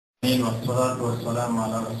والصلاة والسلام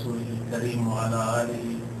على رسوله الكريم وعلى آله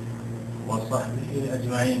وصحبه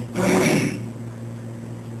أجمعين।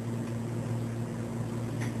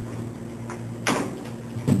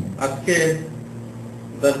 আজকে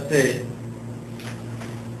দর্শে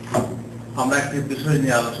আমরা একটি বিষয়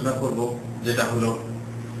নিয়ে আলোচনা করব, যেটা হলো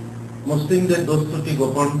মুসলিমদের দোষ ত্রুটি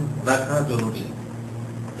গোপন রাখা জরুরি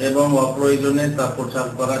এবং অপ্রয়োজনে তা প্রচার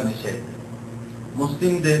করা নিষেধ।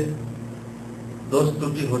 মুসলিমদের দোষ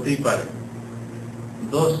ত্রুটি হতেই পারে,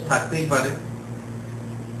 দোষ থাকতেই পারে,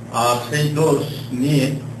 আর সেই দোষ নিয়ে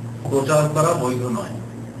প্রচার করা বৈধ নয়।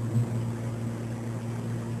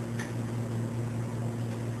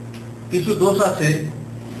 কিছু দোষ আছে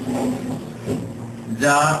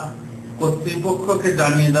যা কর্তৃপক্ষকে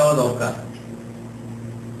জানিয়ে দেওয়া দরকার।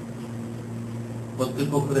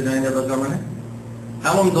 কর্তৃপক্ষকে জানিয়ে দেওয়া দরকার মানে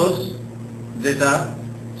এমন দোষ যেটা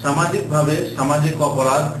সামাজিকভাবে সামাজিক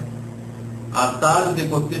অপরাধ, আর তার যদি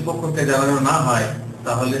কর্তৃপক্ষকে জানানো না হয়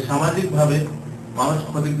তাহলে সামাজিকভাবে মানুষ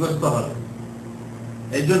ক্ষতিগ্রস্ত হবে।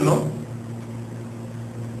 এই জন্য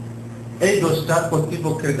এই দোষটা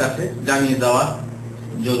কর্তৃপক্ষের কাছে জানিয়ে দেওয়া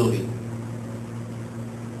জরুরি।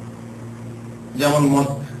 যেমন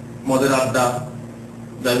মদের আড্ডা,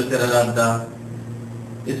 ব্যভিচারের আড্ডা,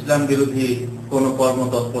 ইসলাম বিরোধী কোন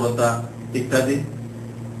কর্মতৎপরতা ইত্যাদি।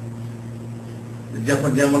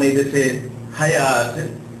 যেমন এই দেশে হায়া আছে,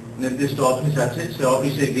 নির্দিষ্ট অফিস আছে, সে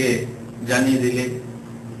অফিসে গিয়ে জানিয়ে দিলে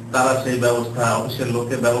তারা সেই ব্যবস্থা, অফিসের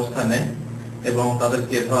লোকের ব্যবস্থা নেয় এবং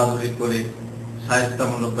তাদেরকে ধরাধরি করে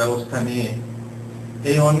শায়েস্তামূলক ব্যবস্থা নিয়ে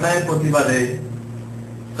এই অন্যায়ের প্রতিবাদে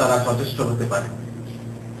তারা সচেষ্ট হতে পারে।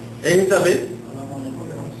 এই হিসাবে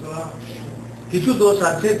কিছু দোষ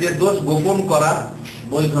আছে যে দোষ গোপন করা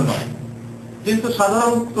বৈধ নয়, কিন্তু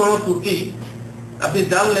সাধারণ কোন ত্রুটি আপনি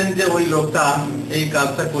জানলেন যে ওই লোকটা এই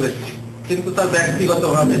কাজটা করেছে, কিন্তু তার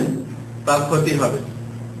ব্যক্তিগতভাবে তার ক্ষতি হবে,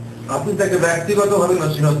 আপনি তাকে ব্যক্তিগতভাবে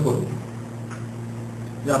নসিহত করুন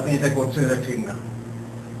যে আপনি এটা করছেন, এটা ঠিক না।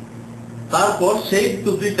 তারপর সেই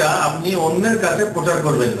ত্রুটিটা আপনি অন্যের কাছে প্রচার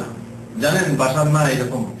করবেন না। জানেন বাসার না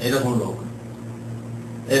এরকম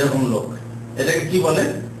লোক, এটাকে কি বলে?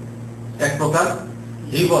 এক প্রকার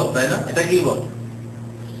গীবত, তাই না? এটা গীবত।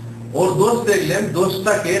 ওর দোষ দেখলেন,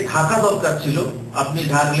 দোষটাকে ঢাকা দরকার ছিল, আপনি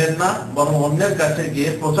ঢাকলেন না, বরং অন্যের কাছে গিয়ে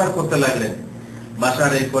প্রচার করতে লাগলেন।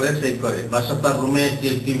 বাসার এই করে সেই করে, বাসার তার রুমে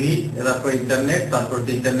টিভি, তারপর ইন্টারনেট, তারপর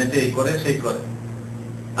ইন্টারনেটে এই করে সেই করে।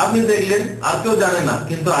 আপনি দেখলেন আর কেউ জানে না,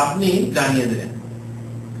 কিন্তু আপনি জানিয়ে দিলেন।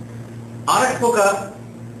 আর এক প্রকার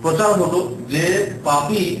প্রচার হলো যে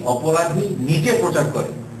পাপী অপরাধী নিজে প্রচার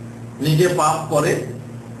করে, নিজে পাপ করে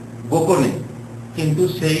গোপনে, কিন্তু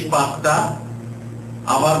সেই পাপটা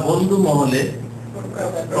আবার বন্ধু মহলে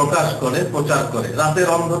প্রকাশ করে, প্রচার করে, রাতের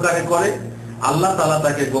অন্ধকারে করে, আল্লাহ তাআলা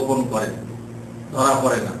তাকে গোপন করে, ধরা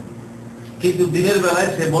পড়ে না। কিন্তু দিনের বেলায়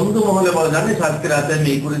সে বন্ধু মহলে বলে, জানিস আজকে রাতে আমি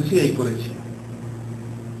এই করেছি,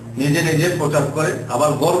 নিজে নিজে প্রচার করে,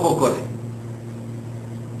 আবার গর্ব করে।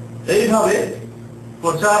 এইভাবে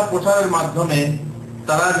প্রচারের মাধ্যমে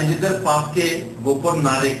তারা নিজেদের পাপকে গোপন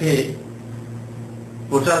না রেখে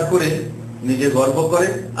প্রচার করে নিজে গর্ব করে,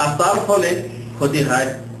 আর তার ফলে ক্ষতি হয়।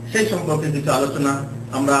 সেই সম্পর্কে কিছু আলোচনা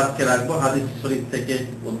আমরা আজকে রাখবো হাদিস শরীফ থেকে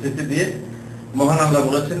উদ্ধৃতি দিয়ে। মহান আল্লাহ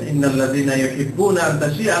বলেছেন, ইন্নাল্লাযীনা ইউহিব্বুনা আন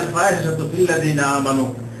তাশিআ আল-ফাহিশাতু ফিল্লাযীনা আমানু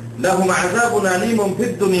লাহুম আযাবুন আলীমুন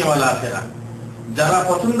ফিদ দুনিয়া ওয়াল আখিরাহ। যারা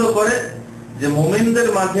পছন্দ করে যে মুমিনদের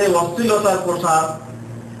মাঝে অশ্লীলতার প্রসার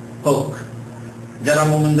হোক, যারা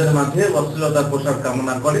মুমিনদের মাঝে অশ্লীলতার প্রসার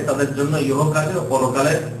কামনা করে, তাদের জন্য ইহকালে ও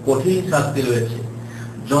পরকালে কঠিন শাস্তি রয়েছে,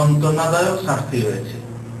 যন্ত্রণাদায়ক শাস্তি রয়েছে।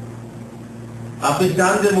 আপনি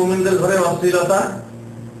চান যে মুমিনদের ঘরে অশ্লীলতা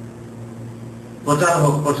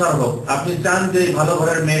প্রচার হোক, আপনি চান যে ভালো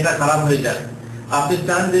ঘরের মেয়েটা খারাপ হয়ে যায়, আপনি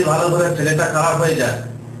চান যে ভালো ঘরের ছেলেটা খারাপ হয়ে যায়,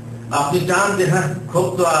 আপনি চান যে হ্যাঁ খুব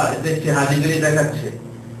তো দেখছি হাজিগিরি দেখাচ্ছে,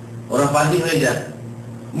 ওরা পাজি হয়ে যায়।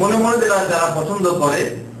 মনে মনে যারা পছন্দ করে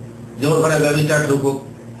যে ওর ঘরে ব্যভিচার ঢুকুক,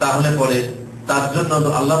 তাহলে পরে তার জন্য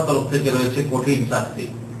আল্লাহর তরফ থেকে রয়েছে কঠিন শাস্তি।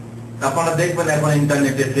 আপনারা দেখবেন এখন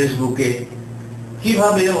ইন্টারনেটে, ফেসবুকে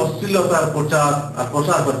কিভাবে অশ্লীলতার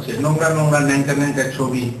প্রচার হচ্ছে। নোংরা ন্যাংটা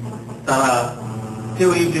ছবি তারা কেউ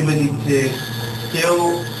ইউটিউবে দিচ্ছে, কেউ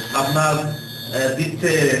আপনার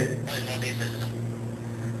দিচ্ছে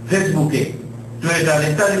ফেসবুকে, টুইটার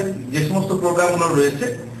ইত্যাদি যে সমস্ত প্রোগ্রামগুলো রয়েছে,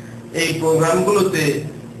 এই প্রোগ্রামগুলোতে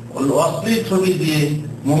অশ্লীল ছবি দিয়ে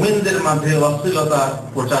মুমিনদের মাঝে অশ্লীলতা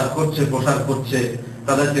প্রচার করছে।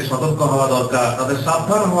 তাদেরকে সতর্ক হওয়া দরকার, তাদের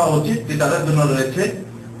সাবধান হওয়া উচিত যে তাদের জন্য রয়েছে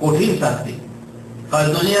কঠিন শাস্তি, হয়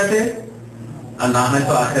দুনিয়াতে আর না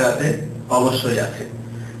হয়তো আখিরাতে অবশ্যই আছে।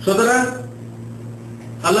 সুতরাং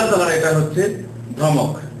আল্লাহ তাআলার এটা হচ্ছে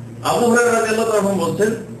ধমক। আবু হুরায়রা রাদিয়াল্লাহু তাআলা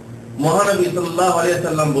বলছেন মহানবী সাল্লাল্লাহু আলাইহি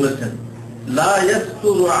ওয়াসাল্লাম বলেছেন, লা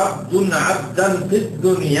ইয়াসতুরু আবদুন আবদান ফিদ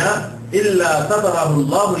দুনিয়া ইল্লা সাতারাহু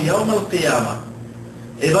আল্লাহু ইয়াওমাল কিয়ামাহ।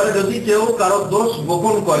 এবারে যদি কেউ কারো দোষ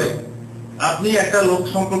গোপন করে, আপনি একটা লোক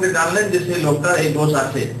সম্পর্কে জানলেন যে সেই লোকটার এই দোষ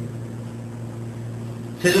আছে,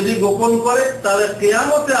 সে যদি গোপন করে তাহলে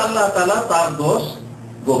কিয়ামতে আল্লাহ তাআলা তার দোষ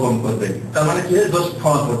গোপন করবেন। তার মানে কি, দোষ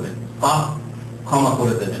ক্ষমা করবেন, পাপ ক্ষমা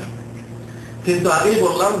করে দেবেন। কিন্তু আগেই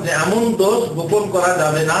বললাম যে এমন দোষ গোপন করা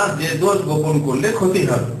যাবে না যে দোষ গোপন করলে ক্ষতি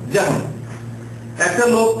হবে। যেমন একটা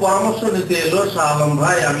লোক পরামর্শ নিতে এলো, শাহ আলম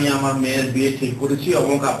ভাই, আমি আমার মেয়ের বিয়ে ঠিক করেছি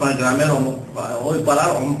অমুক আপনার গ্রামের অমুক ওই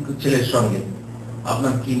পাড়ার অমুক ছেলের সঙ্গে,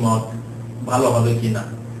 আপনার কি মত, ভালো হবে কিনা,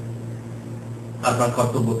 আপনার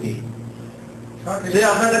কর্তব্য কি? সে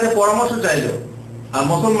আপনার কাছে পরামর্শ চাইলো। আর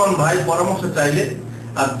মুসলমান ভাই পরামর্শ চাইলে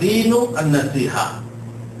আর দ্বীনু আন-নাসিহা,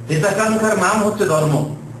 হিতাকাঙ্ক্ষার নাম হচ্ছে ধর্ম।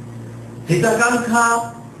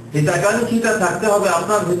 হিতাকাঙ্ক্ষীটা থাকতে হবে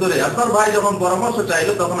আপনার ভিতরে। আপনার ভাই যখন পরামর্শ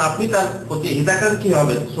চাইলো তখন আপনি তার প্রতি হিতাকাঙ্ক্ষী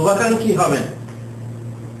হবেন, শুভাকাঙ্ক্ষী হবেন।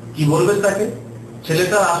 কি বলবেন তাকে?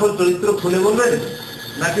 ছেলেটার আসল চরিত্র খুলে বলবেন,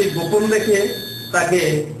 নাকি গোপন রেখে তাকে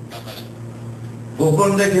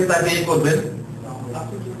করবেন?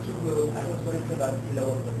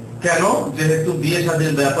 কেন? যেহেতু বিয়ে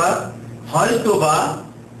শাদীর ব্যাপার, হয়তোবা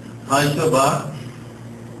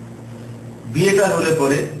বিয়েটা হলে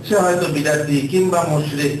পরে সে হয়তো বিদাতি কিংবা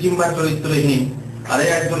মুশরিক কিংবা চরিত্রহীন, আর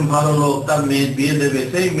একজন ভালো লোক তার মেয়ে বিয়ে দেবে,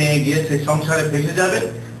 সেই মেয়ে গিয়ে সেই সংসারে ফেসে যাবে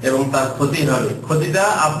এবং তার ক্ষতি হবে। ক্ষতিটা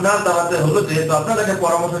আপনার দ্বারাতে হলো, যেহেতু আপনার কাছে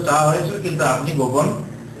পরামর্শ চাওয়া হয়েছিল কিন্তু আপনি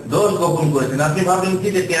দোষ গোপন করেছেন। আপনি ভাবলেন কি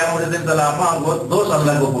যে কিয়ামতের দিন তাহলে আমার দোষ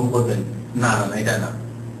আল্লাহ গোপন করবেন। না, এটা না।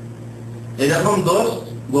 এরকম দোষ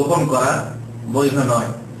গোপন করা বৈধ নয়।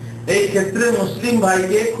 এই ক্ষেত্রে মুসলিম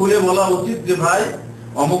ভাইকে খুলে বলা উচিত যে ভাই,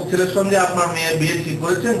 অমুক ছেলের সঙ্গে আপনার মেয়ে বিয়ে ঠিক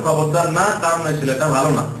করেছেন, খবরদার না, কারণ ওই ছেলেটা ভালো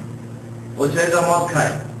না, ওই ছেলেটা মদ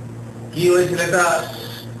খায়, কি ওই ছেলেটা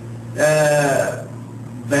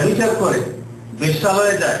ব্যভিচার করে,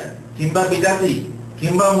 বেশ্যালয়ে যায়, কিংবা বিদাতি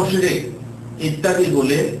কিংবা মুশরিক ইত্যাদি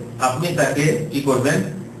বলে আপনি তাকে কি করবেন?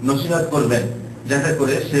 নসিহত করবেন, যাতে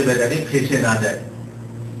করে সে বেচারি ফেসে না যায়।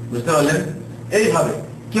 বুঝতে পারলেন? এইভাবে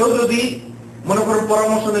কেউ যদি মনে করেন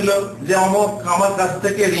পরামর্শ নিল যে অমুক আমার কাছ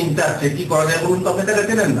থেকে ঋণ চাচ্ছে, কি করা যায় বলুন তো? আপনি তাকে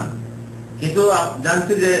চেনেন না, কিন্তু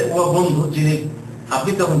জানছে যে ও বন্ধু, যিনি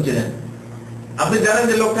আপনি তখন চেনেন, আপনি জানেন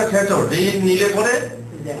যে লোকটা খেচর, ঋণ নিলে পরে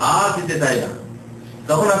আর দিতে চায় না,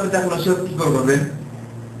 তখন আপনি তাকে নসিহত কি করবেন?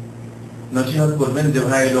 নসিহত করবেন যে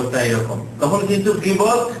ভাই লোকটা এরকম। তখন কিন্তু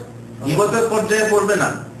গীবতের পর্যায়ে পড়বে না,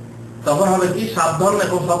 তখন হবে কি সাবধান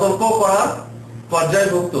এবং সতর্ক করা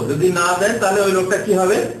পর্যায়ভুক্ত। যদি না দেন তাহলে ওই লোকটা কি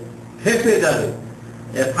হবে? ফেঁসে যাবে,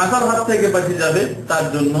 ফাঁসার হাত থেকে বাঁচে যাবে। তার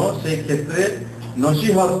জন্য সেই ক্ষেত্রে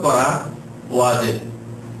নসিহত করা ওয়াজিব।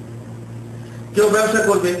 কেউ ব্যবসা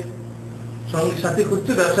করবে, সঙ্গী সাথী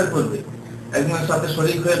খুঁজছে, ব্যবসা করবে, একজনের সাথে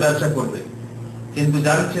শরীক হয়ে ব্যবসা করবে, কিন্তু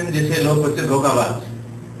জানছেন যে সে লোক হচ্ছে ধোঁকাবাজ।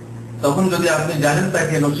 তখন যদি আপনি জানেন,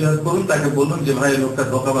 তাকে নসিহত করুন, তাকে বলুন যে ভাই লোকটা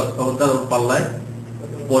ধোঁকাবাজ, খবরদার ওর পাল্লায়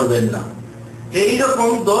পড়বেন না। এইরকম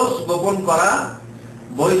দোষ গোপন করা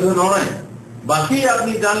বৈধ নয়। বাকি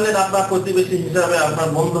আপনি জানলেন, আপনার প্রতিবেশী হিসাবে, আপনার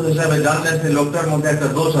বন্ধু হিসাবে জানলেন সেই লোকটার মধ্যে একটা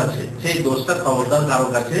দোষ আছে, সেই দোষটা খবরদার কারো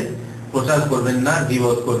কাছে প্রচার করবেন না,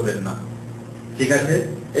 গীবত করবেন না। ঠিক আছে?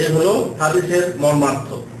 এই হলো হাদিসের মর্মার্থ।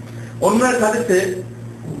 অন্য এক হাদিসে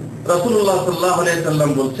রাসূলুল্লাহ সাল্লাল্লাহু আলাইহি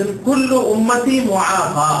ওয়াসাল্লাম বলছেন, কুল্লু উম্মতি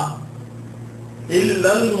মুআফা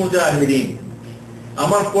ইল্লাল মুজাহিরিন।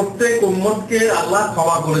 আমার প্রত্যেক উম্মতকে আল্লাহ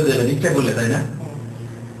ক্ষমা করে দেবেন ইচ্ছা করলে, তাই না?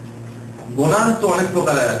 গুনাহ তো অনেক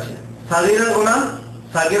প্রকারের আছে। সাগীরা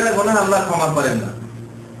গুনাহ আল্লাহ ক্ষমা করেন না।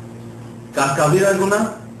 কাবিরা গুনাহ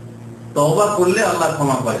তওবা করলে আল্লাহ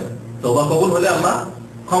ক্ষমা করেন, তওবা কবুল হলে আল্লাহ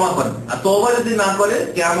ক্ষমা করেন। আর তওবা যদি না করে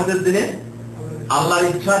কিয়ামতের দিনে আল্লাহর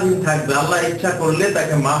ইচ্ছাধীন থাকবে, আল্লাহ ইচ্ছা করলে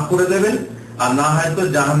তাকে মাফ করে দেবেন, আর না হয়তো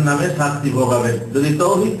জাহান্নামে শাস্তি ভোগাবেন। যদি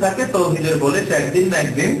তৌহিদ থাকে, তৌহিদের বলে সে একদিন না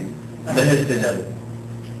একদিন বেহেশতে যাবে।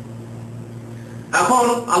 এখন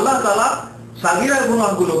আল্লাহ তাআলা সাগীরা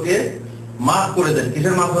গুনাহগুলোকে মাফ করে দেন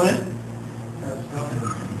কিসের মাধ্যমে?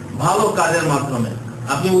 ভালো কাজের মাধ্যমে।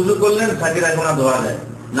 আপনি উযু করলেন, সাগীরা গুনাহ ধোয়া যায়।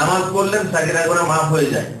 নামাজ পড়লেন, সাগীরা গুনাহ মাফ হয়ে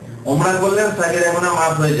যায়। উমরা করলেন, সাগীরা গুনাহ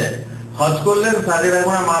মাফ হয়ে যায়। হজ করলেন, সাগীরা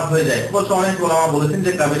গুনাহ মাফ হয়ে যায়। অনেক উলামা বলেছেন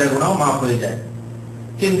যে কাবিরা গুনাহ মাফ হয়ে যায়,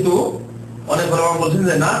 কিন্তু অনেক উলামা বলেছেন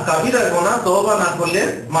যে না, কাবিরা গুনাহ তওবা না করলে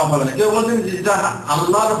মাফ হবে না। কেউ বলেছেন যেটা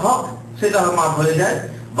আল্লাহর হক সেটা মাফ হয়ে যায়,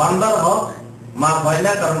 বান্দার হক মাফ হয়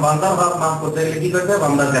না, কারণ বান্দার হক মাফ করতে গেলে কি করতে হয়?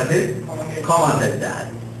 বান্দার কাছে ক্ষমা চাইতে হয়।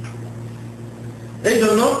 এই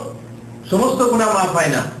জন্য সমস্ত গুনাহ মাফ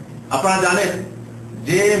হয় না। আপনারা জানেন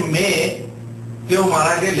যে মেয়ে কেউ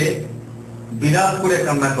মারা গেলে বিরাট করে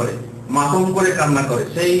কান্না করে, মাতম করে কান্না করে,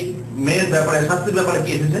 সেই মেয়ের ব্যাপারে, শাস্তির ব্যাপারে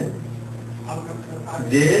কি এসেছে?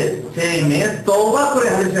 যে সেই মেয়ে তওবা করে,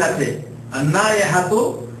 হাদিসে আছে না ইয়াহাতু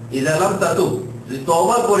ইযা লাম তাতুব, যদি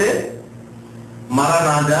তওবা করে মারা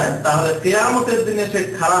না যায় তাহলে কিয়ামতের দিনে সে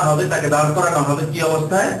খাড়া হবে, তাকে দাঁড় করানো হবে কি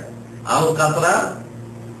অবস্থায়? আল কাতরা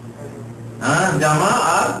জামা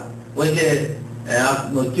আর ওই যে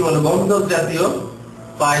কি বলে গন্ধক জাতীয়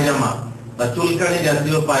পায়জামা বা চুলকানি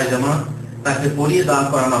জাতীয় পায়জামা তাকে পরিয়ে দাঁড়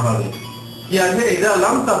করানো হবে। কি আছে? ইযা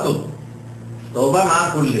লাম তাতুব, তওবা না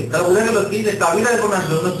করলে। তাহলে বোঝা গেল কি যে কাবিরা গুনাহের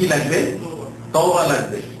জন্য কি লাগবে? তওবা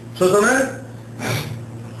লাগবে। সুতরাং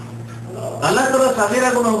আল্লাহ তাআলা সাগীরা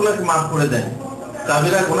গুনাহগুলোকে মাফ করে দেন,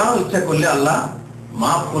 কাবিরা গুনাহ ইচ্ছা করলে আল্লাহ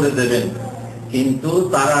মাফ করে দেবেন। কিন্তু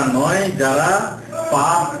তারা নয় যারা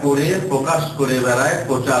পাপ করে প্রকাশ করে বেড়ায়,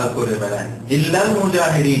 প্রচার করে বেড়ায়। ইল্লাল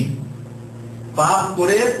মুজাহিরিন, পাপ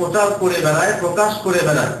করে প্রচার করে বেড়ায়, প্রকাশ করে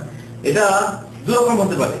বেড়ায়। এটা দুই রকম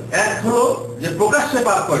হতে পারে। এক হলো যে প্রকাশ্যে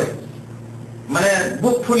পাপ করে, মানে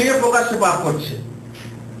বুক ফুলিয়ে প্রকাশ্যে পাপ করছে।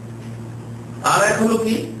 আর এক হলো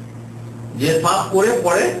কি যে পাপ করে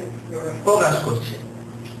পরে প্রকাশ করছে।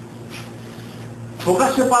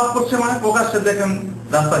 প্রকাশ্যে পাপ করছে মানে প্রকাশ্যে দেখেন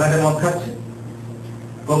রাস্তাঘাটে মদ খাচ্ছে,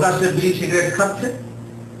 প্রকাশ্যে বিড়ি সিগারেট খাচ্ছে,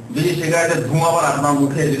 বিড়ি সিগারেটের ধোঁয়া আবার আপনার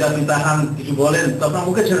মুখে, যদি আপনি তাকান কিছু বলেন তো আপনার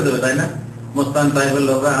মুখে ছেড়ে দেবে, তাই না? মোস্তান টাইপের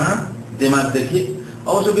লোকরা দিমাগ দেখি।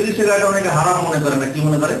 অবশ্য বিড়ি সিগারেট অনেকে হারাম মনে করে না, কি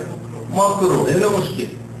মনে করে? মাকরুহ, এগুলো মুশকিল।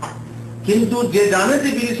 কিন্তু যে জানে যে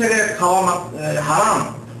বিড়ি সিগারেট খাওয়া হারাম,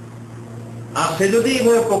 আর সে যদি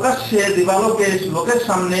প্রকাশ্যে দিবালোকে লোকের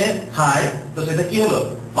সামনে খায় তো সেটা কি হলো?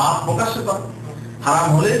 পাপ প্রকাশ্যে করে। হারাম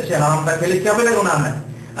হলে সে হারামটা খেলে কাবিরা গুনাহ হয়,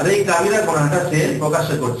 আর এই কাবিরা গুনাহটা সে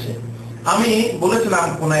প্রকাশ্যে করছে। আমি বলেছিলাম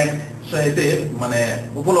কোন এক মানে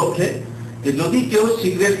উপলক্ষে যে যদি কেউ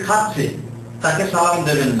সিগারেট খাচ্ছে তাকে সালাম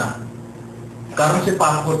দেবেন না, কারণ সে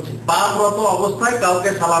পাপ করছে। পাপরত অবস্থায় কাউকে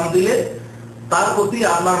সালাম দিলে তার প্রতি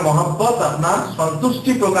আপনার মহব্বত, আপনার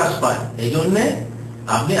সন্তুষ্টি প্রকাশ পায়। এই জন্য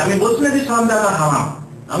আমি বলছি না যে সালাম দেওয়া হারাম,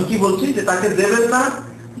 আমি কি বলছি যে তাকে দেবেন না,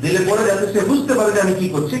 দিলে পরে যাতে সে বুঝতে পারে যে আমি কি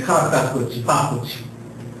করছি, খারাপ কাজ করছি, পাপ করছি।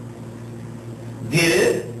 দিয়ে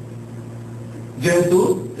যেহেতু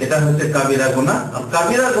এটা হচ্ছে কাবিরা গুনাহ, আর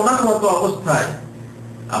কাবিরা গুনাহ মতো অবস্থায়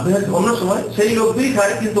আপনি অন্য সময় সেই লোকই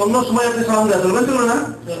খায়, কিন্তু অন্য সময় আপনি সালাম দেওয়া চলবে? চলবে না?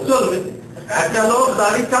 চলবে। একটা লোক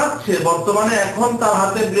দাড়ি চাচ্ছে, বর্তমানে এখন তার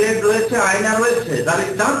হাতে ব্লেড রয়েছে, আয়না রয়েছে, দাড়ি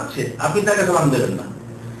চাচ্ছে, আপনি তাকে সালাম দেবেন না।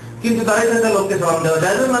 কিন্তু দাড়ি থাকা লোককে সালাম দেওয়া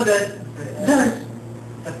যায় না? যায়।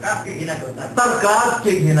 তার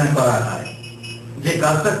কাজকে ঘৃণা করা হয়, যে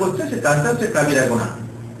কাজটা করছে সে কাজটা হচ্ছে কাবিরা গুনাহ।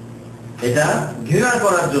 এটা ঘৃণা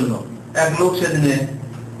করার জন্য এক লোক সেদিনে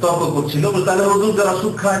তর্ক করছিল, তাহলে হুজুর যারা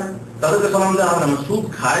সুদ খায় তাদেরকে সালাম দেওয়া হবে না। সুদ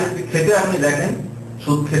খায়, খেতে আপনি দেখেন,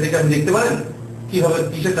 সুদ খেতে আপনি দেখতে পারেন কিভাবে,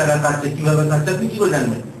 কিসের টাকা খাচ্ছে, কিভাবে খাচ্ছে, আপনি কি করে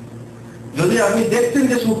জানবেন? যদি আপনি দেখছেন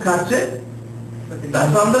যে সুদ খাচ্ছে তার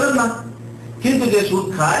সালাম দেবেন না, কিন্তু যে সুদ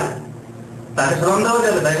খায় তাকে সালাম দেওয়া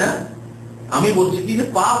যাবে, তাই না? আমি বলছি কি যে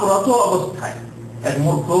পাপরত অবস্থায় এক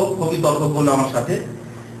মূর্খ কবি তর্ক করলো আমার সাথে,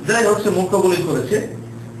 যাই হচ্ছে মূর্খ বলে করেছে,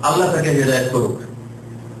 আল্লাহ তাকে হেদায়েত করুক।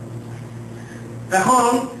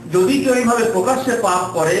 এখন যদি কেউ এইভাবে প্রকাশ্যে পাপ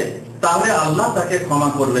করে তাহলে আল্লাহ তাকে ক্ষমা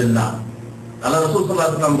করবেন না। আল্লাহ রাসূল সাল্লাল্লাহু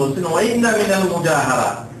আলাইহি ওয়াসাল্লাম বলছেন ওয়াইন্না মিনাল মুজাহারা,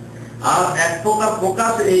 আর এক প্রকার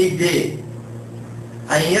প্রকাশ এই যে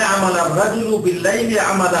আইয়ামাল আর-রাজুলু বিল-লাইলি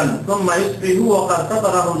আমালান সুম্মা ইসবিহু ওয়া ক্বাদ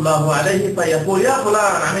সাতারাহু আল্লাহু আলাইহি ফায়াকুল ইয়া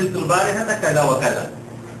ফুলান আমিলতুল বারিহাতা কাযা ওয়া কাযা।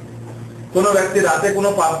 কোন ব্যক্তি রাতে কোনো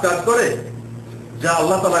পাপ কাজ করে যা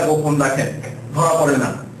আল্লাহ তাআলা গোপন রাখেন, ধরা পড়ে না,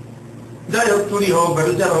 যাই হোক চুরি হোক,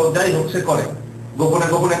 ব্যভিচার হোক, যাই হোক সে করে, গোপনে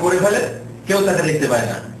গোপনে করে ফেলে, কেউ তাকে দেখতে পায়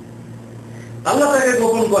না, আল্লাহ তাকে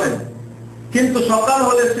গোপন করেন। কিন্তু সকাল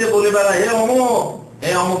হলে সে বলে বেড়ায় হে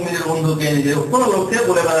অমুক নিজের বন্ধুকে, নিজের কোন লোককে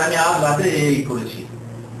বলে বেড়ায় আমি আজ রাতে এই করেছি।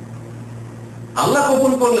 আল্লাহ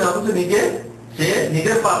গোপন করলেন, অথচ সে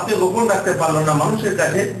নিজের পাপকে গোপন রাখতে পারলো না, মানুষের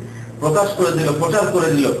কাছে প্রকাশ করে দিল, প্রচার করে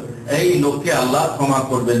দিল। এই লোককে আল্লাহ ক্ষমা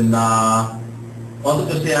করবেন না। অথচ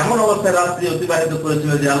সে এমন অবস্থায় রাত্রি অতিবাহিত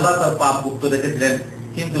করেছিল যে আল্লাহ তার পাপ মুক্ত রেখেছিলেন,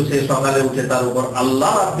 কিন্তু সে সকালে উঠে তার উপর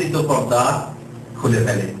আল্লাহ আবৃত পর্দা খুলে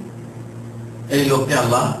ফেলে। এই লোককে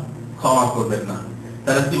আল্লাহ ক্ষমা করবেন না।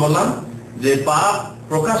 তাহলে কি বললাম যে পাপ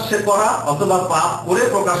প্রকাশ্যে করা অথবা পাপ করে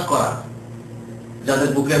প্রকাশ করা, যাদের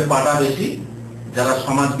বুকের পাটা বেশি, যারা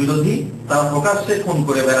সমাজ বিরোধী, তারা প্রকাশ্যে খুন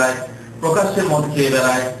করে বেড়ায়, প্রকাশ্যে মদ খেয়ে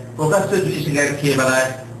বেড়ায়, প্রকাশ্যে বিড়ি সিগারেট খেয়ে বেড়ায়,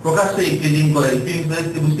 প্রকাশ্যে ইফটিজিং করে।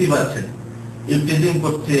 বুঝতেই পারছেন, ইফটিজিং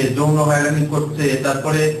করছে, যৌন হয়রানি করছে,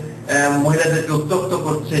 তারপরে মহিলাদেরকে উত্তক্ত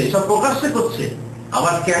করছে, এসব প্রকাশ্যে করছে,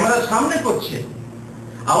 আবার ক্যামেরার সামনে করছে,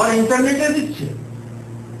 আবার ইন্টারনেটে দিচ্ছে।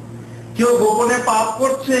 কেউ গোপনে পাপ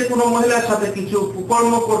করছে, কোন মহিলার সাথে কিছু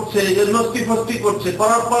কুকর্ম করছে, নষ্টি ফষ্টি করছে,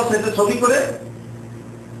 করার পর সেটা ছবি করে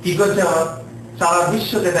কি করছে, আবার সারা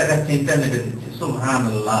বিশ্বকে দেখাচ্ছে, ইন্টারনেটে দিচ্ছে।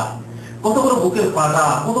 সুবহানাল্লাহ। কত বড় বুকের পাটা,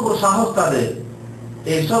 কত বড় সাহস তাদের!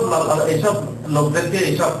 এইসব লোকদেরকে,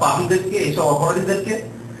 এইসব পাপীদেরকে, এইসব অপরাধীদেরকে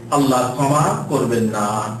আল্লাহ ক্ষমা করবেন না।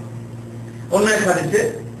 অন্য এক হাদিসে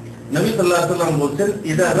নবী সাল্লাল্লাহু আলাইহি ওয়াসাল্লাম বলছেন,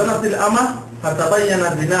 ইযা যানাতিল আমা ফাতাবায়ানা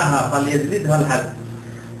জিনাহা ফালিয়াজলিদহাল হাদ।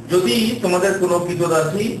 যদি তোমাদের কোনো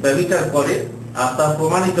কৃতদাসী ব্যভিচার করে আর তা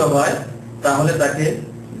প্রমাণিত হয়, তাহলে তাকে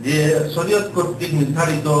যে শরীয়ত কর্তৃক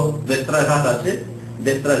নির্ধারিত বেত্রাঘাত আছে,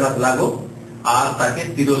 বেত্রাঘাত লাগো, আর তাকে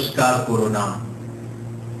তিরস্কার করো না।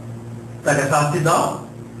 তাকে শাস্তি দাও,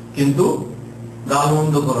 কিন্তু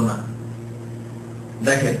গালমন্দ করো না।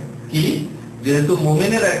 দেখেন কি, যেহেতু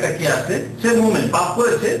মুমিনের একটা কি আছে, সে মুমিন, পাপ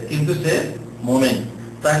করেছে কিন্তু সে মুমিন,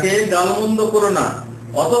 তাকে গালমন্দ করো না।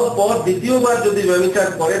 অতঃপর দ্বিতীয়বার যদি ব্যভিচার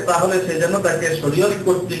করে, তাহলে সে যেন তাকে শরীয়ত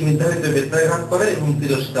কর্তৃক নির্ধারিত বেত্রাঘাত করে এবং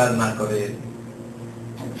তিরস্কার না করে,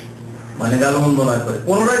 মানে গালমন্দ না করে।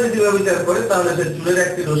 পুনরায় যদি ব্যভিচার করে, তাহলে সে চুলের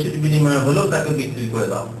একটি রশিদ বিনিময়ে হলেও তাকে বিক্রি করে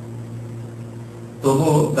দাও। তবু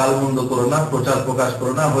গালমন্দ করো না, প্রচার প্রকাশ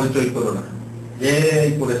করো না, হইচই করো না, এই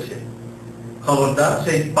করেছে। খবরটা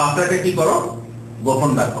সেই পাপটাকে কি করো,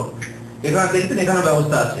 গোপন রাখো। এখানে দেখছেন, এখানে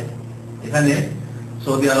ব্যবস্থা আছে। এখানে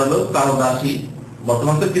সৌদি আরবে কারো দাসী,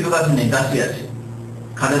 বর্তমান তো কিছু দাসী নেই, দাসী আছে,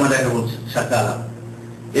 খাদেমা যাকে বলছে, শাকালা।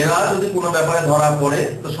 এরা যদি কোনো ব্যাপারে ধরা পড়ে,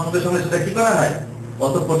 তো সঙ্গে সঙ্গে সেটা কি করা হয়,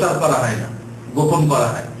 অত প্রচার করা হয় না, গোপন করা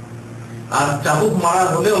হয়। আর চাবুক মারা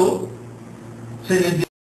হলেও সে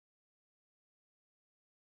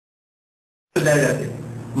জায়গাতে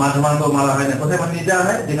মাঝে মাঝে মারা হয় না, কোথায় নিয়ে যাওয়া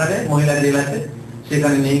হয়, যেখানে মহিলা জেল আছে,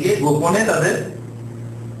 সেখানে নিয়ে গিয়ে গোপনে তাদের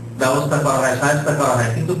ব্যবস্থা করা হয়, সাহায্য করা হয়,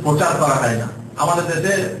 কিন্তু প্রচার করা হয় না। আমাদের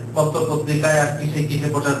দেশে পত্র পত্রিকায় আর কিসে কিসে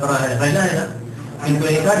প্রচার করা হয়, হয় না? কিন্তু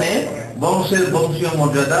এখানে বংশীয়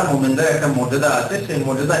মর্যাদা, মোমেনদের একটা মর্যাদা আছে, সেই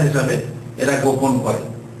মর্যাদা হিসাবে এরা গোপন করে।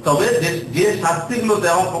 তবে যে শাস্তিগুলো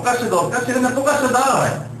দেওয়া প্রকাশ্যে দরকার, সেখানে প্রকাশ্যে দেওয়া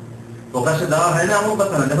হয়। প্রকাশ্যে দেওয়া হয় না এমন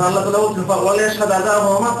কথা না। যেমন আল্লাহ তাআলা বলছেন,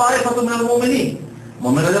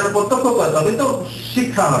 মুমিনরা যারা প্রত্যক্ষ করে, তবে তো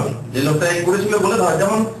শিক্ষা হবে। যে লোকটা এই করেছিল বলে ধর,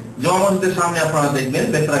 যেমন জমা মসজিদের সামনে আপনারা দেখবেন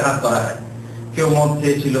বেত্রাঘাত করা হয়। কেউ মদ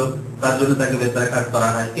খেয়েছিল, তার জন্য তাকে বেত্রাঘাত করা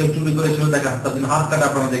হয়। কেউ চুরি করেছিল, তাকে তার জন্য হাত কাটা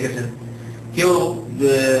আপনারা দেখেছেন। কেউ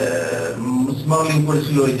স্মাগলিং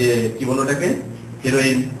করেছিল, ওই যে কি বলো ওটাকে,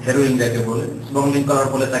 হেরোইন যাকে বলে, স্মাগলিং করার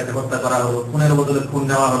ফলে তাকে হত্যা করা হলো, খুনের বদলে খুন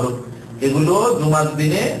নেওয়া হলো। এগুলো জুমার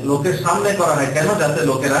দিনে লোকের সামনে করা হয়। কেন? যাতে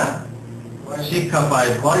লোকেরা শিক্ষা পায়,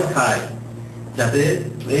 ভয় খায়, যাতে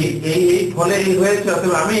এই ফলে এই হয়েছে,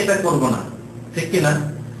 অথবা আমি এটা করব না, ঠিক কিনা?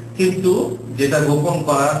 কিন্তু যেটা গোপন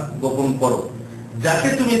করা, গোপন করো। যাকে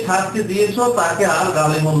তুমি শাস্তি দিয়েছো তাকে আর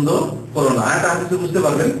গালিমন্দ করো না। এটা আপনি বুঝতে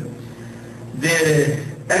পারবেন যে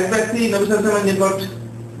এক ব্যক্তি নবী সাল্লাল্লাহু আলাইহি ওয়াসাল্লামের নিকট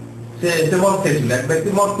সে মদ খেয়েছিল, এক ব্যক্তি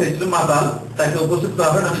মদ খেয়েছিল, মাতাল, তাকে উপস্থিত করা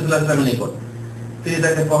হয় নবী সাল্লাল্লাহু আলাইহি ওয়াসাল্লামের নিকট। তিনি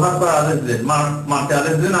তাকে প্রহার করার আদেশ দিলেন, মারতে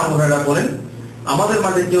আদেশ দিলেন। আবু হুরায়রা বলেন, আমাদের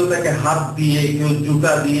মাঝে কেউ তাকে হাত দিয়ে, কেউ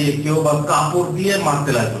জুতা দিয়ে, কেউ বা কাপড় দিয়ে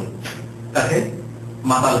মারতে লাগলো। তাকে,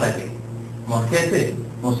 মাতালটাকে, মদ খেয়েছে,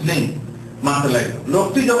 মুসলিম, মারতে লাগলো।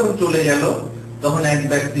 লোকটি যখন চলে গেল, তখন এক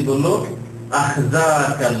ব্যক্তি বলল,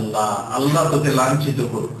 আখজাকাল্লাহ, আল্লাহ তোকে লাঞ্ছিত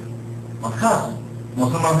করুক। মদ খাস,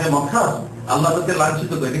 মুসলমান হয়ে মদ খাস, আল্লাহ তোকে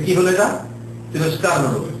লাঞ্ছিত করুক। এটা কি হলো? এটা তিরস্কার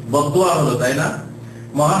হলো, বদদুয়া হলো, তাই না?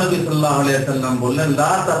 মহানবী সাল্লাল্লাহু আলাইহি ওয়াসাল্লাম বললেন,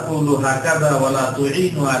 লা তাকুলু হাকাযা ওয়া লা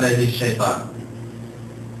তুঈনু আলাইহি শাইতান,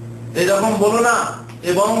 এরকম বলো না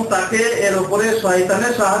এবং তাকে এর উপরে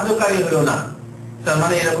শয়তানের সাহায্যকারী হলো না। তার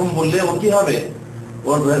মানে এরকম বললে ও কি হবে,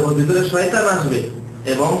 ওর ভিতরে শয়তান আসবে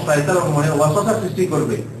এবং শয়তান মনে ওয়াসওয়াসা সৃষ্টি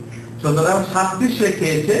করবে। সুতরাং শাস্তি সে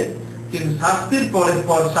খেয়েছে, কিন্তু শাস্তির পরে,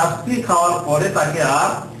 শাস্তি খাওয়ার পরে তাকে আর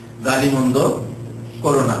গালিমন্দ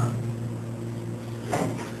করো না।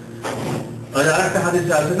 আরেকটা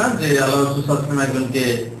হাদিসে আছে না, যে আল্লাহ রাসূল সাল্লাল্লাহু আলাইহি ওয়াসাল্লাম একজনকে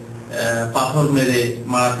পাথর মেরে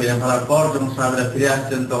মারার পর যখন সাহাবীরা ফিরে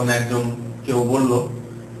আসছেন, তখন একজন কেউ বলল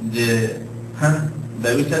যে হ্যাঁ,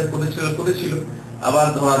 ব্যভিচার করেছিল, আবার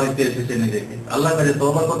ধরা দিতে এসেছে নিজেকে। আল্লাহর কাছে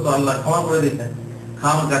তওবা করতো, আল্লাহ ক্ষমা করে দিতেন।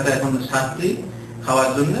 খামখাতে এখন শাস্তি খাওয়ার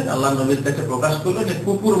জন্য আল্লাহ নবীর কাছে প্রকাশ করলো যে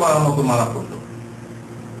কুকুর মারার মতো মারা পড়লো,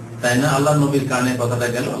 তাই না? আল্লাহ নবীর কানে কথাটা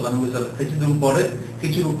গেল। আল্লাহ নবী কিছুদিন পরে,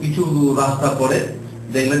 কিছু রাস্তা পরে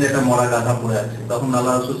দেখলেন যে একটা মরা গাধা পড়ে আছে। তখন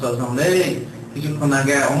আল্লাহ রাসূল সাল্লাল্লাহু আলাইহি ওয়াসাল্লাম, কিছুক্ষণ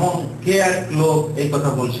আগে অমন কে এক লোক এই কথা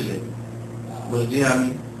বলছিলেন, বলছি আমি,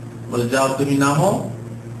 বলে যাও তুমি নামো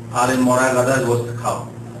আর এই মরা গাধার গোশত খাও।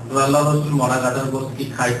 তো আল্লাহ রাসূল মরা গাধার গোশত কি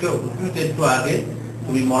খায় কেউ? তুমি তো একটু আগে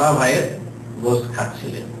তুমি মরা ভাইয়ের গোশত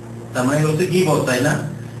খাচ্ছিলে। তার মানে হচ্ছে গীবত, তাই না?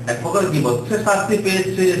 এক প্রকার গীবত। সে শাস্তি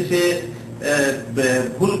পেয়েছে, সে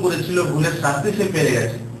ভুল করেছিল, ভুলের শাস্তি সে পেয়ে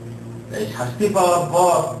গেছে। এই শাস্তি পাওয়ার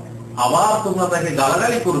পর আবার তোমরা তাকে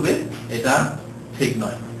গালাগালি করবে, এটা ঠিক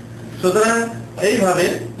নয়। সুতরাং এইভাবে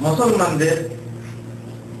মুসলমানদের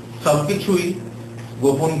সবকিছুই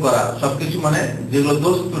গোপন করা, সবকিছু মানে যেগুলো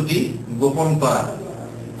দোষ ত্রুটি গোপন করা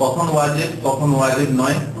কখন ওয়াজিব কখন ওয়াজিব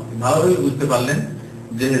নয় ভালোভাবে বুঝতে পারলেন।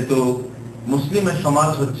 যেহেতু মুসলিমের সমাজ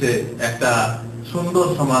হচ্ছে একটা সুন্দর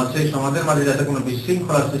সমাজ, সেই সমাজের মাঝে যাতে কোনো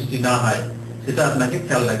বিশৃঙ্খলা সৃষ্টি না হয় সেটা আপনাকে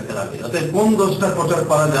খেয়াল রাখতে হবে। অতএব কোন দোষটা প্রচার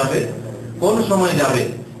করা যাবে, কোন সময় যাবে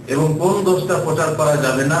এবং কোন দোষটা প্রচার করা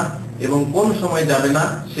যাবে না এবং কোন সময় যাবে না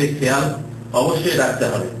সে খেয়াল অবশ্যই রাখতে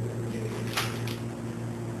হবে।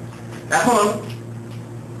 এখন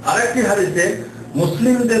আরেকটি হাদিসে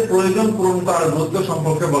মুসলিমদের প্রয়োজন পূরণ করার গুরুত্ব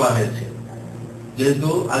সম্পর্কে বলা হয়েছে। যেহেতু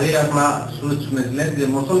আগে আপনারা শুনেছিলেন যে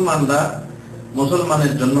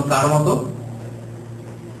মুসলমানের জন্য কার মতো,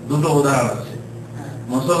 দুটো উদাহরণ আছে।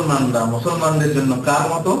 মুসলমানদের জন্য কার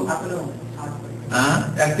মতো?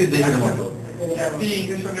 একটি দেহের মতো,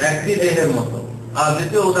 একটি দেহের মতো। আর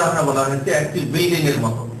দ্বিতীয় উদাহরণ বলা হয়েছে একটি বিল্ডিং এর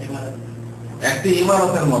মতো, একটি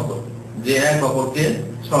ইমারতের মতো, যে এক অপরকে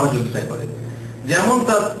সহযোগিতা করে। যেমন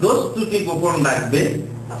তার দোষ ত্রুটি গোপন রাখবে,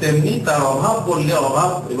 তেমনি তার অভাব পড়লে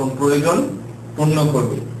অভাব এবং প্রয়োজন পূর্ণ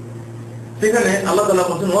করবে। সেখানে আল্লাহ তাআলা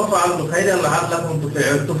বলেন ওয়াফআলু খাইরান লাআল্লাকুম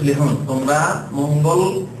তুফলিহুন, তোমরা মঙ্গল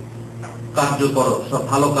কার্য করো, সব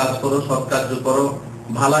ভালো কাজ করো, সৎ কার্য করো,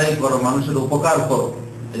 ভালাই করো, মানুষের উপকার করো,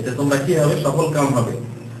 এতে তোমরা কি হবে? সফল কাম হবে।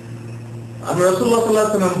 আর রাসূলুল্লাহ সাল্লাল্লাহু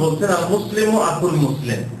আলাইহি ওয়াসাল্লাম বলছেন আল মুসলিমু আকুল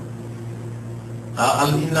মুসলিম,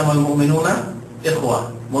 আল ইন্নামাল মুমিনুনা ইখওয়া,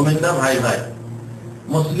 মুমিনরা ভাই ভাই,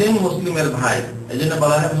 মুসলিম মুসলিমের ভাই। এজন্য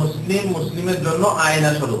বলা হয় মুসলিম মুসলিমের জন্য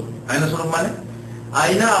আয়না স্বরূপ। আয়না স্বরূপ মানে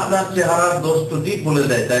আয়না আপনার চেহারার দোষ ত্রুটি বলে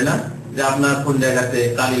দেয়, তাই না? যে আপনার কোন জায়গাতে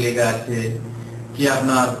কালি লেগে আছে, কি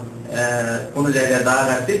আপনার কোন জায়গায় দাগ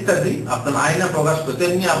আছে ইত্যাদি আপনার আয়না প্রকাশ করে।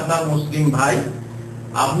 তেমনি আপনার মুসলিম ভাই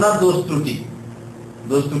আপনার দোষ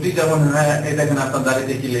ত্রুটি যেমন এই দেখেন আপনার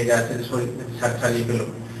দাড়িতে কি লেগে আছে, শরীর ছাড়িয়ে ফেলো,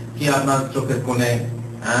 কি আপনার চোখের কোণে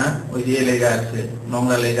ওই যে লেগে আছে,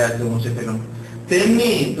 নোংরা লেগে আছে, মুছে ফেলুন। তেমনি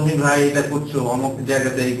তুমি ভাই এটা করছো, অমুক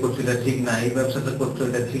জায়গাতে এই করছো, এটা ঠিক না, এই ব্যবসাটা করছো,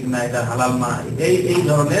 এটা ঠিক না, এটা হালাল না, এই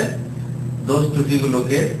ধরনের দোষ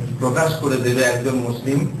ত্রুটিগুলোকে প্রকাশ করে দেবে একজন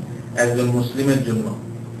মুসলিমের জন্য।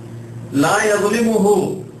 লা ইয়াযলিমুহু,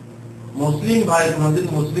 মুসলিম ভাই কোনদিন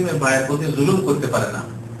মুসলিমের ভাইয়ের প্রতি জুলুম করতে পারে না,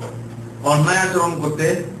 অন্যায় আচরণ করতে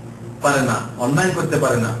পারে না, অন্যায় করতে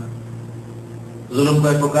পারে না। জুলুম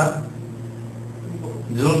কয় প্রকার?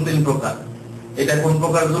 জুলুম 3 প্রকার। এটা কোন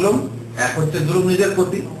প্রকার জুলুম? এক হচ্ছে জুলুম নিজের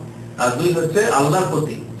প্রতি, আর দুই হচ্ছে আল্লাহর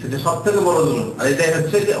প্রতি, সেটা সব থেকে বড় জুলুম। আর এটাই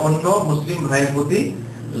হচ্ছে যে অন্য মুসলিম ভাইয়ের প্রতি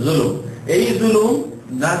জুলুম। এই জুলুম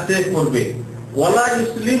না সে করবে, ওয়ালা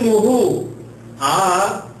ইসলিমুহু, আর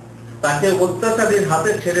তাকে অত্যাচারীর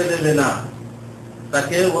হাতে ছেড়ে দেবে না,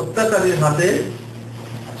 তাকে অত্যাচারীর হাতে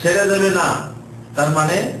ছেড়ে দেবে না। তার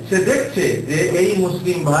মানে সে দেখছে যে এই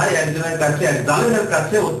মুসলিম ভাই একজনের কাছে, এক জালেমের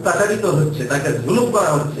কাছে অত্যাচারিত হচ্ছে, তাকে জুলুম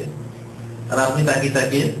করা হচ্ছে, আর আপনি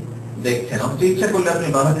তাকে দেখছেন। আপনি ইচ্ছা করলে আপনি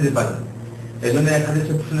বাধা দিতে পারেন। এই জন্য এক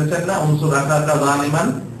হাদিসে শুনেছেন না, উনসুর আখাকা যালিমান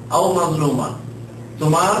আও মাজলুমা,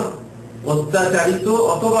 তোমার অত্যাচারিত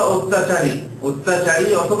অথবা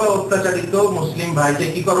অত্যাচারিত মুসলিম ভাইকে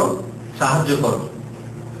কি করো? সাহায্য করো।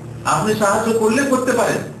 আপনি সাহায্য করলে করতে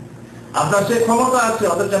পারেন, আপনার সে ক্ষমতা আছে,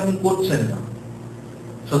 অথচ আপনি করছেন না।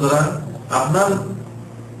 সুতরাং আপনার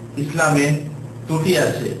ইসলামে ত্রুটি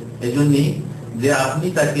আছে, এই জন্যই যে আপনি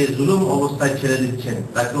তাকে জুলুম অবস্থায় ছেড়ে দিচ্ছেন,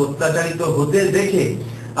 তাকে অত্যাচারিত হতে দেখে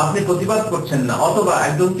আপনি প্রতিবাদ করছেন না, অথবা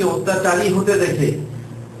একজনকে অত্যাচারী হতে দেখে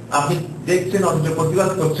আপনি দেখছেন অথচ প্রতিবাদ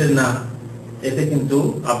করছেন না, এতে কিন্তু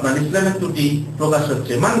আপনার ইসলামের ত্রুটি প্রকাশ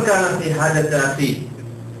হচ্ছে। মান কানা ফি হাজাতি আখি,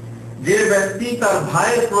 যে ব্যক্তি তার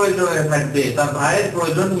ভাইয়ের প্রয়োজনে থাকবে, তার ভাইয়ের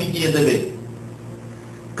প্রয়োজন মিটিয়ে দেবে,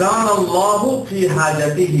 কান আল্লাহু ফি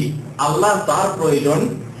হাজাতিহি, আল্লাহ তার প্রয়োজন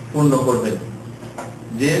পূর্ণ করবেন।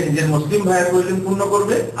 যে নিজের মুসলিম ভাইয়ের প্রয়োজন পূর্ণ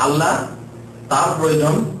করবে, আল্লাহ তার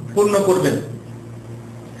প্রয়োজন পূর্ণ করবেন।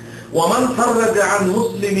 ওয়ামান ফাররাজা আন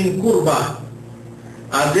মুসলিমিন কুরবা,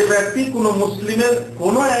 আর যে ব্যক্তি কোন মুসলিমের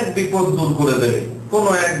কোন এক বিপদ দূর করে দেবে, কোন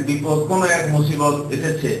এক বিপদ, কোন এক মুসিবত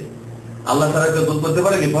এসেছে, আল্লাহ তাআলা কি দূর করতে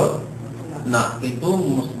পারে বিপদ? না, কিন্তু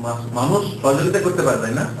মানুষ সহযোগিতা করতে পারে,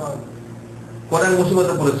 তাই না? কোন এক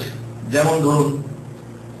মুসিবতে পড়েছে, যেমন ধরুন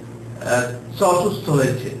সে অসুস্থ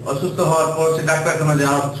হয়েছে, অসুস্থ হওয়ার পর সে ডাক্তারখানা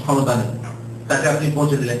যাওয়ার ক্ষমতা নেই, তাকে আপনি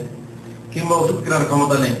পৌঁছে দিলেন, কিংবা ওষুধ কেনার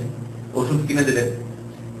ক্ষমতা নেই, ওষুধ কিনে দিলেন।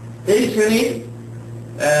 এই শ্রেণীর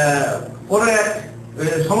কোন এক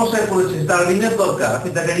সমস্যায় পড়েছে, তার ঋণের দরকার, আপনি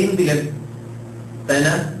তাকে ঋণ দিলেন, তাই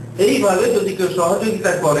না? এইভাবে যদি কেউ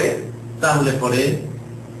সহযোগিতা করে, তাহলে পরে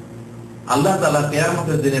আল্লাহ তাআলা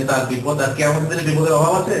কিয়ামতের দিনে তার বিপদ, আর কিয়ামতের দিনে বিপদের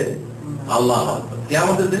অভাব আছে? আল্লাহ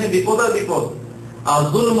কিয়ামতের দিনে বিপদ আর বিপদ। আর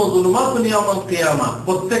যুলমু যুলমাতুন ইয়াউমাল কিয়ামা,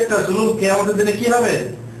 প্রত্যেকটা জুলুম কিয়ামতের দিনে কি হবে?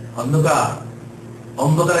 অন্ধকার,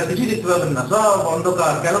 অন্ধকারে কিছু দেখতে পাবেন না, সব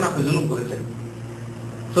অন্ধকার। কেন? আপনি জুলুম করেছেন।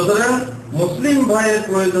 সুতরাং মুসলিম ভাইয়ের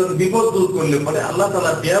প্রয়োজন বিপদ দূর করলে পরে আল্লাহ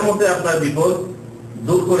তাআলা কিয়ামতে আপনার বিপদ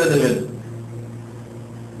দূর করে দেবেন।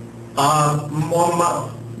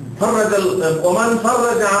 ওমান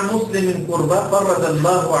ফাররাজা আন মুসলিমিন কুরবা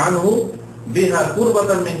ফাররাজাল্লাহু আনহু বিহা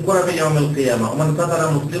কুরবাতান মিন কুরাবি ইয়াউমিল কিয়ামা ওমান সাতারা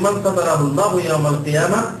মুসলিমান সাতারাহুল্লাহু ইয়াউমাল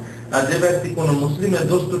কিয়ামা। আর যে ব্যক্তি কোন মুসলিমের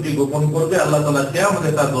দোষ ত্রুটি গোপন করবে আল্লাহ তাআলা কিয়ামতে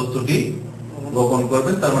তার দোষ ত্রুটি গোপন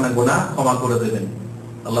করবেন, তার মানে গুনাহ ক্ষমা করে দেবেন।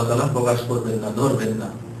 আল্লাহ তাআলা প্রকাশ করবেন না, ধরবেন না।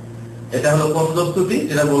 এটা হলো কোন দোষ ত্রুটি?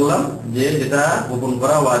 যেটা বললাম যে যেটা গোপন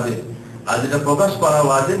করা ওয়াজিব, আর যেটা প্রকাশ করা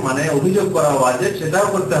ওয়াজিব মানে অভিযোগ করা ওয়াজিব, সেটাও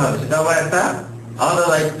করতে হবে, সেটা আবার একটা আলাদা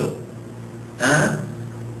দায়িত্ব। হ্যাঁ,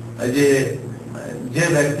 যে যে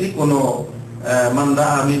ব্যক্তি কোন মানদা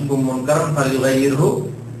মিনকুম মুনকারান ফালিয়ুগাইয়িরহু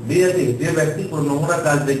বিয়াদিহি, যে ব্যক্তি কোন নোংরা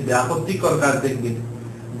কাজ দেখবে, আপত্তিকর কাজ দেখবে,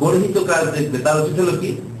 গর্হিত কাজ দেখবে, তার উচিত হলো কি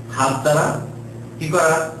হাত দ্বারা কি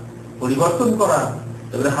করা, পরিবর্তন করা।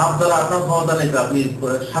 এবারে হাত দ্বারা আপনার ক্ষমতা নেই, আপনি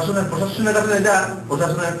প্রশাসনের কাছে যান,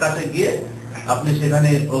 প্রশাসনের কাছে গিয়ে আপনি সেখানে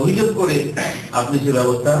অভিযোগ করে আপনি সে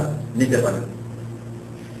ব্যবস্থা নিতে পারেন।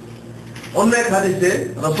 অন্য এক হাদিসে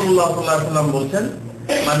রাসূলুল্লাহ সাল্লাল্লাহু আলাইহি ওয়াসাল্লাম বলেন,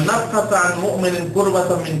 মান নাফাসা আন মুমিনিন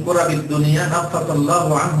কুরবাতান মিন কুরাবিদ দুনিয়া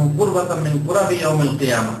নাফাসাল্লাহু আনহু কুরবাতান মিন কুরাবি ইয়াউমিল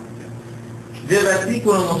কিয়ামা। যে ব্যক্তি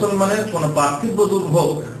কোন মুসলমানের কোন পার্থিব দুর্ভোগ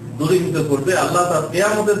দূরীভূত করবে, আল্লাহ তার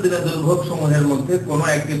কিয়ামতের দিনে দুর্ভোগ সমূহের মধ্যে কোন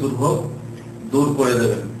একটি দুর্ভোগ দূর করে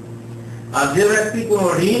দেবেন। আর যে ব্যক্তি কোন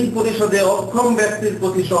ঋণ পরিশোধে অক্ষম ব্যক্তির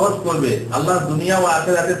প্রতি সহজ করবে, আল্লাহ দুনিয়া ও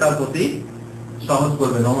আখিরাতে তার প্রতি সহজ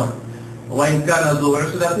করবেন। ওয়াইন কানা যু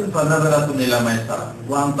উসরাতিন ফানাযারাতুন ইলা মাইসারা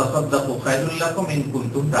ওয়া আন তাসাদদাকু খায়রুল লাকুম ইন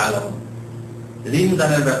কুনতুম তা'লামুন। ঋণ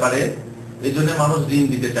দানের ব্যাপারে এইজন্য মানুষ ঋণ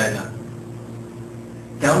দিতে চায় না।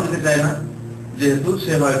 কেন দিতে চায় না? যেহেতু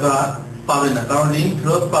সে হয়তো আর পাবে না, কারণ ঋণ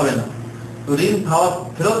ফেরত পাবে না। তো ঋণ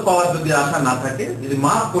ফেরত পাওয়ার যদি আশা না থাকে, যদি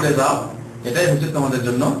মাফ করে দাও, এটাই হচ্ছে তোমাদের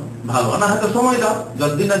জন্য ভালো। না হয়তো সময় দাও,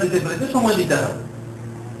 যতদিন না দিতে পেরেছে সময় দিতে হবে।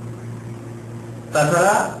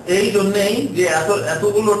 তাছাড়া এই জন্যই যে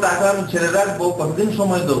এতগুলো টাকা আমি ছেড়ে রাখবো, কতদিন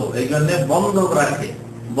সময় দেবো, এই জন্য বন্ধক রাখে।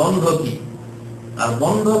 বন্ধকি, আর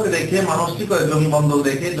বন্ধক রেখে মানুষ কি করে, জমি বন্ধক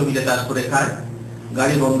রেখে জমিতে চাষ করে খায়,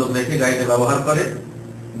 গাড়ি বন্ধক রেখে গাড়িতে ব্যবহার করে,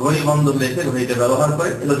 ঘড়ি বন্ধক রেখে ঘড়িতে ব্যবহার করে।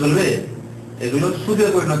 এগুলো চলবে? এগুলো সুদে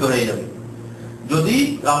পরিণত হয়ে যাবে। যদি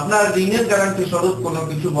আপনার ঋণের গ্যারান্টি স্বরূপ কোনো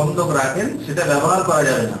কিছু বন্ধক রাখেন, সেটা ব্যবহার করা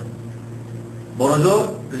যাবে না। বড়জোর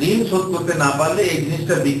ঋণ শোধ করতে না পারলে এই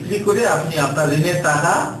জিনিসটা বিক্রি করে আপনি আপনার ঋণের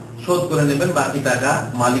টাকা শোধ করে নেবেন, বাকি টাকা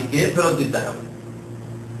মালিককে ফেরত দিতে হবে।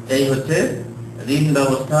 এই হচ্ছে ঋণ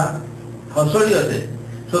ব্যবস্থা শরীয়তে।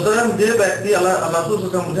 সুতরাং যে ব্যক্তি আল্লাহ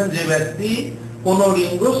বলেছেন, যে ব্যক্তি কোন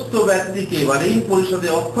ঋণগ্রস্ত ব্যক্তিকে বা ঋণ পরিশোধে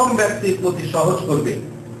অক্ষম ব্যক্তির প্রতি সহজ করবে।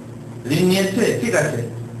 ঋণ নিয়েছে, ঠিক আছে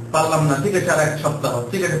পারলাম না, ঠিক আছে আর এক সপ্তাহ,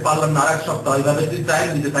 ঠিক আছে পারলাম না আর এক সপ্তাহ, এইভাবে যদি টাইম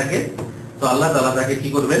দিতে থাকে, তো আল্লাহ তাআলা তাকে কি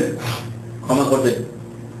করবেন? ক্ষমা করবেন।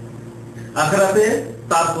 আখিরাতে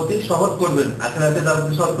তার প্রতি সহজ করবেন। আখিরাতে তার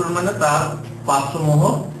প্রতি সহজ করবেন মানে তার পাপসমূহ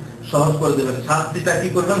সহজ করে দেবেন, শাস্তিটা কি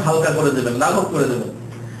করবেন? হালকা করে দেবেন, লাঘব করে দেবেন।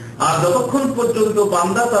 আর যতক্ষণ পর্যন্ত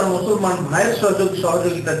বান্দা তার মুসলমান ভাইয়ের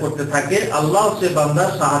সহযোগিতা করতে থাকে, আল্লাহ সে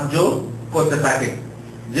বান্দার সাহায্য করতে থাকে।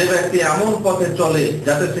 যে ব্যক্তি এমন পথে চলে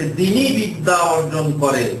যাতে সে দ্বীনি বিদ্যা অর্জন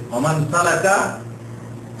করে, ওমান সালাকা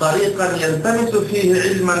তারিকান ইয়ালতামিসু ফীহি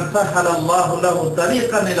ইলমান সাহালাল্লাহু লাহু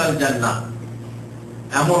তারিকান ইলাল জান্নাহ।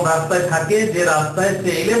 এমন রাস্তায় থাকে যে রাস্তায়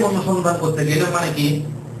সে ইলম অনুসন্ধান করতে গেলে, মানে কি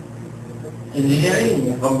ইঞ্জিনিয়ারিং,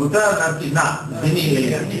 কম্পিউটার না,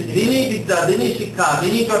 দ্বীনি বিদ্যা, দ্বীনি শিক্ষা,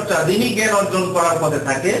 দ্বীনি চর্চা, দ্বীনি জ্ঞান অর্জন করার পথে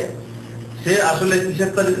থাকে, সে আসলে কিসের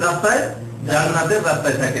রাস্তায়? জান্নাতের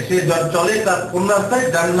রাস্তায় থাকে। সে চলে তার কোন রাস্তায়?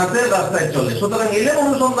 জান্নাতের রাস্তায় চলে। সুতরাং ইলম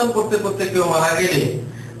অনুসন্ধান করতে করতে কেউ মারা গেলে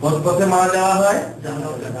কোন পথে মারা যাওয়া হয়?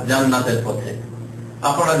 জান্নাতের পথে।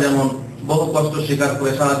 আপনারা যেমন বহু কষ্ট স্বীকার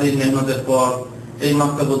করে সারাদিন মেহনতের পর এই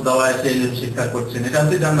মাক্তাবুদ দাওয়ায় এসে ইলম শিক্ষা করছেন, এটা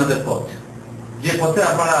হচ্ছে জান্নাতের পথ। যে পথে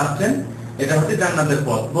আপনারা আসছেন এটা হচ্ছে জান্নাতের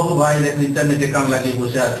পথ। বহু ভাই দেখেন ইন্টারনেটে কান লাগিয়ে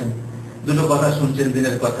বসে আছেন, দুটো কথা শুনছেন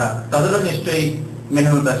দিনের কথা, তাদেরও নিশ্চয়ই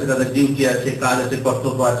মেহনত আছে, তাদের ডিউটি আছে, কাজ আছে,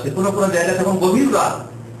 কর্তব্য আছে। কোন কোন জায়গায় তখন গভীর রাত,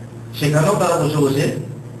 সেখানেও তারা বসে বসে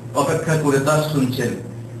অপেক্ষা করে তার শুনছেন।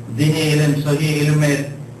 দিনে এলেন সহি ইলমের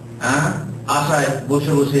আশায়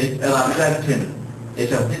বসে বসে রাত কাটছেন।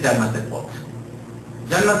 এটা হচ্ছে জান্নাতের পথ।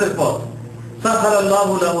 জান্নাতের পথ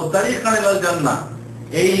সাখারাল্লাহু লাহু তারিকান ইলাল জান্নাহ।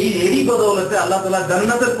 এরই বদৌলতে আল্লাহ তাআলা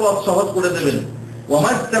জান্নাতের পথ সহজ করে দেবেন।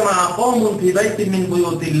 ওয়ামাজতামা কওমুন ফি বাইতিন মিন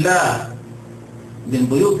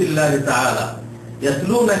বুয়ুতিল্লাহ তাআলা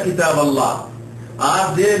ইয়াতলুনা কিতাবাল্লাহ। আর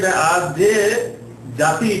যে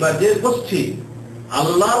জাতি বা যে গোষ্ঠী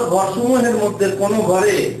আল্লাহর ঘরসমূহের মধ্যে কোন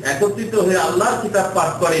ঘরে একত্রিত হয়ে আল্লাহর কিতাব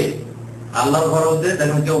পাঠ করে, আল্লাহর ঘর মধ্যে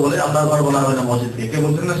দেখেন কেউ বলে আল্লাহর ঘর বলা হবে না মসজিদকে, কে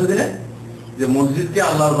বলছেন না সেদিনে যে মসজিদকে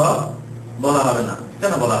আল্লাহর ঘর বলা হবে না।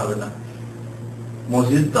 কেন বলা হবে না?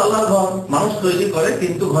 মসজিদ তো আল্লাহর ঘর, মানুষ তৈরি করে,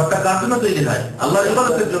 কিন্তু ঘরটা কার জন্য তৈরি হয়? আল্লাহর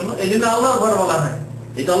ইবাদতের জন্য। এই জন্য আল্লাহর ঘর বলা হয়।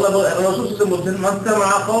 এটা আল্লাহ রাসূল বলছেন,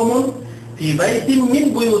 মাসকানা কওমুন ফি বাইতিন মিন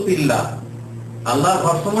বুয়ুতিল্লাহ, আল্লাহর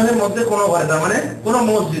ঘরসমূহের মধ্যে কোন ঘরে, তার মানে কোন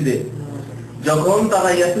মসজিদে, যখন তারা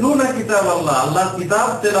ইয়াতলুনা কিতাব আল্লাহ, আল্লাহর কিতাব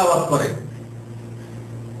তেলাওয়াত করে,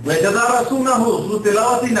 ওয়ায়াতাদারাসুনাহু, শুধু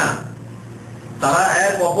তেলাওয়াতই না, তারা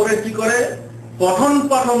এক অপরের কি করে? পঠন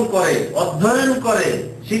পাঠন করে, অধ্যয়ন করে,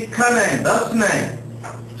 শিক্ষা নেয়, দার্স নেয়।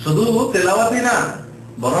 শুধু তেলাওয়াতই না,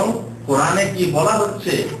 বরং কোরআনে কি বলা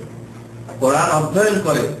হচ্ছে কোরআন অধ্যয়ন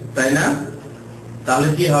করে, তাই না? তাহলে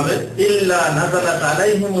কি হবে? ইল্লা নাযালাত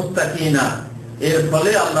আলাইহিমুস সাকিনা, এর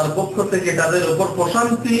ফলে আল্লাহর পক্ষ থেকে তাদের উপর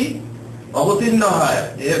প্রশান্তি অবতীর্ণ হয়।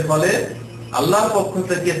 এর ফলে আল্লাহর পক্ষ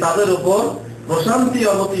থেকে তাদের উপর প্রশান্তি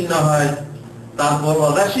অবতীর্ণ হয়। তারপর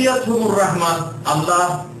ওয়াগাশিয়াতুহুর রাহমাত, আল্লাহ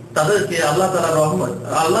তাদেরকে আল্লাহ তাআলার রহমত,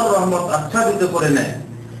 আল্লাহর রহমত আচ্ছাদিত করে নেয়।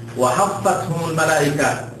 ওয়া হাফফাতহুমুল মালায়েকা,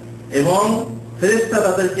 এবং ফেরেশতা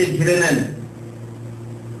তাদেরকে ঘিরে নেন।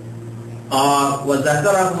 আর ওয়া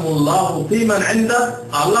যাকারাহুমুল্লাহু ফীমান ইনদা,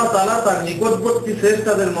 আল্লাহ তাআলা তার নিকটবর্তী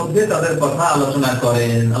ফেরেশতাদের মধ্যে তাদের কথা আলোচনা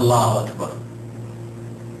করেন। আল্লাহু আকবার।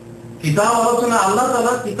 কিতাব আলোচনা, আল্লাহ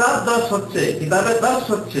তাআলা কিতাব দাস হচ্ছে, কিতাবের দাস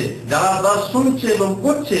হচ্ছে, যারা দাস শুনছে এবং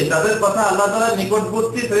করছে তাদের কথা আল্লাহ তাআলা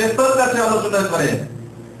নিকটবর্তী ফেরেশতার কাছে আলোচনা করেন।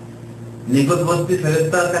 নিকটবর্তী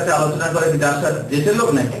ফেরেশতার কাছে আলোচনা করে কি দেশের লোক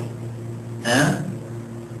নাকি? হ্যাঁ,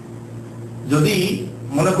 যদি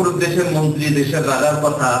মনে করুন দেশের মন্ত্রী, দেশের রাজার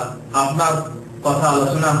কথা, আপনার কথা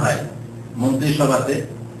আলোচনা হয় মন্ত্রিসভাতে,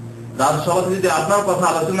 রাজসভাতে যদি আপনার কথা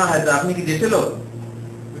আলোচনা হয়, তা আপনি কি দেশের লোক?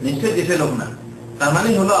 নিশ্চয়ই দেশের লোক না। তার মানে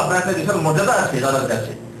হলো আপনার একটা বিশাল মর্যাদা আছে রাজার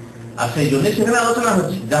কাছে, আর সেই জন্য সেখানে আলোচনা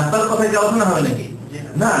হচ্ছে। যাত্রার কথা কি আলোচনা হবে নাকি?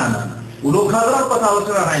 না না না, উলুখাদার কথা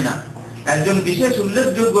আলোচনা হয় না, একজন বিশেষ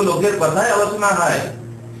উল্লেখযোগ্য লোকের কথাই আলোচনা হয়।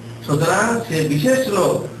 সুতরাং সে বিশেষ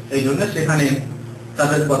লোক, এই জন্য সেখানে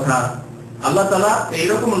তাদের কথা আল্লাহ তাআলা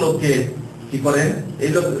এইরকম লোককে কি করেন? এই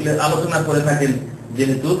লোক আলোচনা করে থাকেন,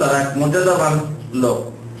 যেহেতু তারা এক মর্যাদাবান লোক।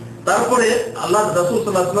 তারপরে আল্লাহ রাসূল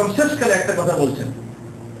সাল্লাল্লাহু আলাইহি ওয়াসাল্লাম শেষকালে একটা কথা বলছেন,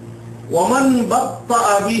 ওমান বাত্তা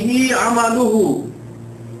বিহি আমালুহু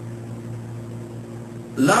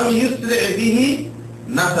লাম ইউসরি বিহি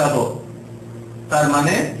নাসাবু। তার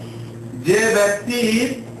মানে যে ব্যক্তির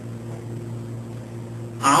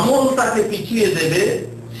আমল তাকে পিছিয়ে দেবে,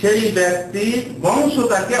 সেই ব্যক্তি বংশ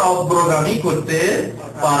তাকে অগ্রগামী করতে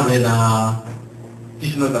পারবে না।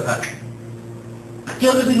 কৃষ্ণ কথা।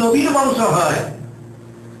 কেউ যদি নবীর বংশ হয়,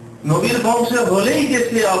 নবীর বংশ হলেই যে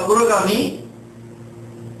সে অগ্রগামী,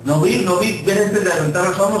 নবী বেহেশতে যাবেন, তারা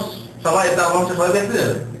সবাই তার বংশে সবাই বেহেশতে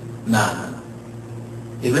যাবে না।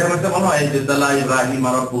 ইব্রাহিম একটা মনে হয় যে তাআলা ইব্রাহিম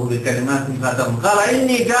রাব্বুহু বিকালিমাতিন ফাতাম ক্বালা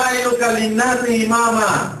ইন্নী জাইলুকা লিন-নাসি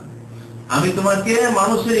ইমামা, আমি তোমাকে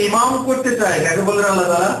মানুষের ইমাম করতে চাই। কাকে বললেন আল্লাহ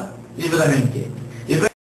তাআলা? ইব্রাহিমকে।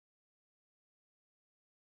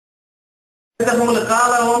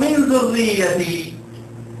 ক্বালা ওয়া মিন যুররিয়াতি,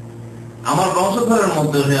 আমার বংশধরের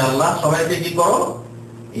মধ্যে হে আল্লাহ সবাইকে কি করো?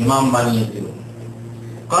 ইমাম বানিয়ে দিও।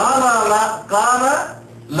 ক্বালা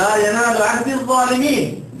লা ইয়ানালু আহদি যালিমিন,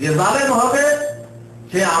 যে জালেম হবে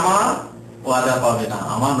সে আমার ওয়াদা পাবে না,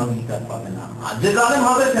 আমার অঙ্গীকার পাবে না। আর যে জালেম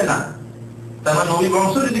হবে সে না। তার মানে নবী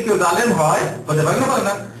বংশ যদি কেউ জালেম হয়, হতে পারে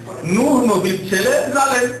না? নূহ নবীর ছেলে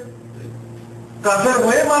জালেম, কাফের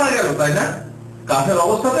হয়ে মারা গেল, তাই না? কাফের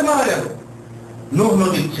অবস্থাতে মারা গেল নূহ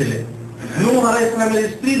নবীর ছেলে। নূহ আলাইহিস সালামের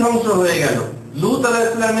স্ত্রী ধ্বংস হয়ে গেল, লূত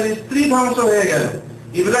আলাইহিস সালামের স্ত্রী ধ্বংস হয়ে গেল,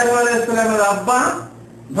 ইব্রাহিম আলাইহিস সালামের আব্বা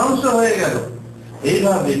ধ্বংস হয়ে গেল।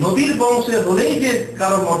 এইভাবে নবীর বংশে হলেই যে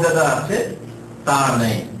কারো মর্যাদা আছে তা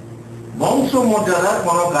নেই। বংশ মর্যাদা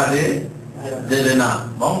কোনো কাজে দেবে না,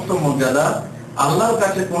 বংশ মর্যাদা আল্লাহর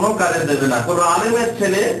কাছে কোনো কাজে দেবে না। কোন আলেমের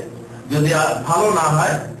ছেলে যদি ভালো না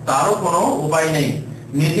হয় তারও কোনো উপায় নেই।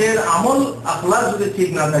 নিজের আমল আখলাক যদি ঠিক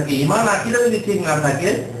না থাকে, ঈমান আকীদা যদি ঠিক না থাকে,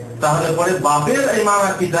 তাহলে পরে বাপের ঈমান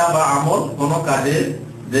আকীদা বা আমল কোনো কাজে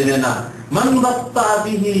দেবে না। মান বাত্তা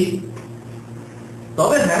বিহি,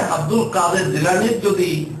 তবে হ্যাঁ, আব্দুল কাদের জিলানীর যদি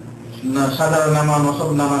সাধারণ নামা, নসব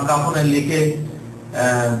নামা কাফনে লিখে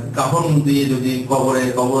কাফন দিয়ে যদি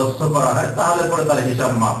কবরস্থ করা হয়, তাহলে পরে তার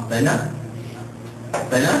হিসাব মাপ, তাই না?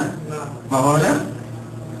 তাই না? মাপ হবে না?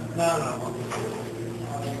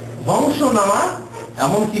 বংশ নামা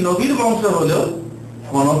এমনকি নবীর বংশ হলেও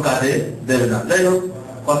কোন কাজে দেবে না। যাই হোক,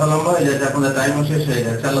 কথা লম্বা হয়ে যাচ্ছে, আপনাদের টাইমও শেষ হয়ে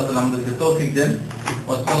যাচ্ছে। আল্লাহ তাআলা আমাদেরকে তৌফিক দেন।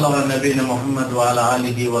 ওয়া সাল্লাল্লাহু আলা নবিয়িনা মুহাম্মদ ওয়া আলা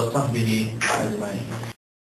আলিহি ওয়া সাহবিহি আজমাইন।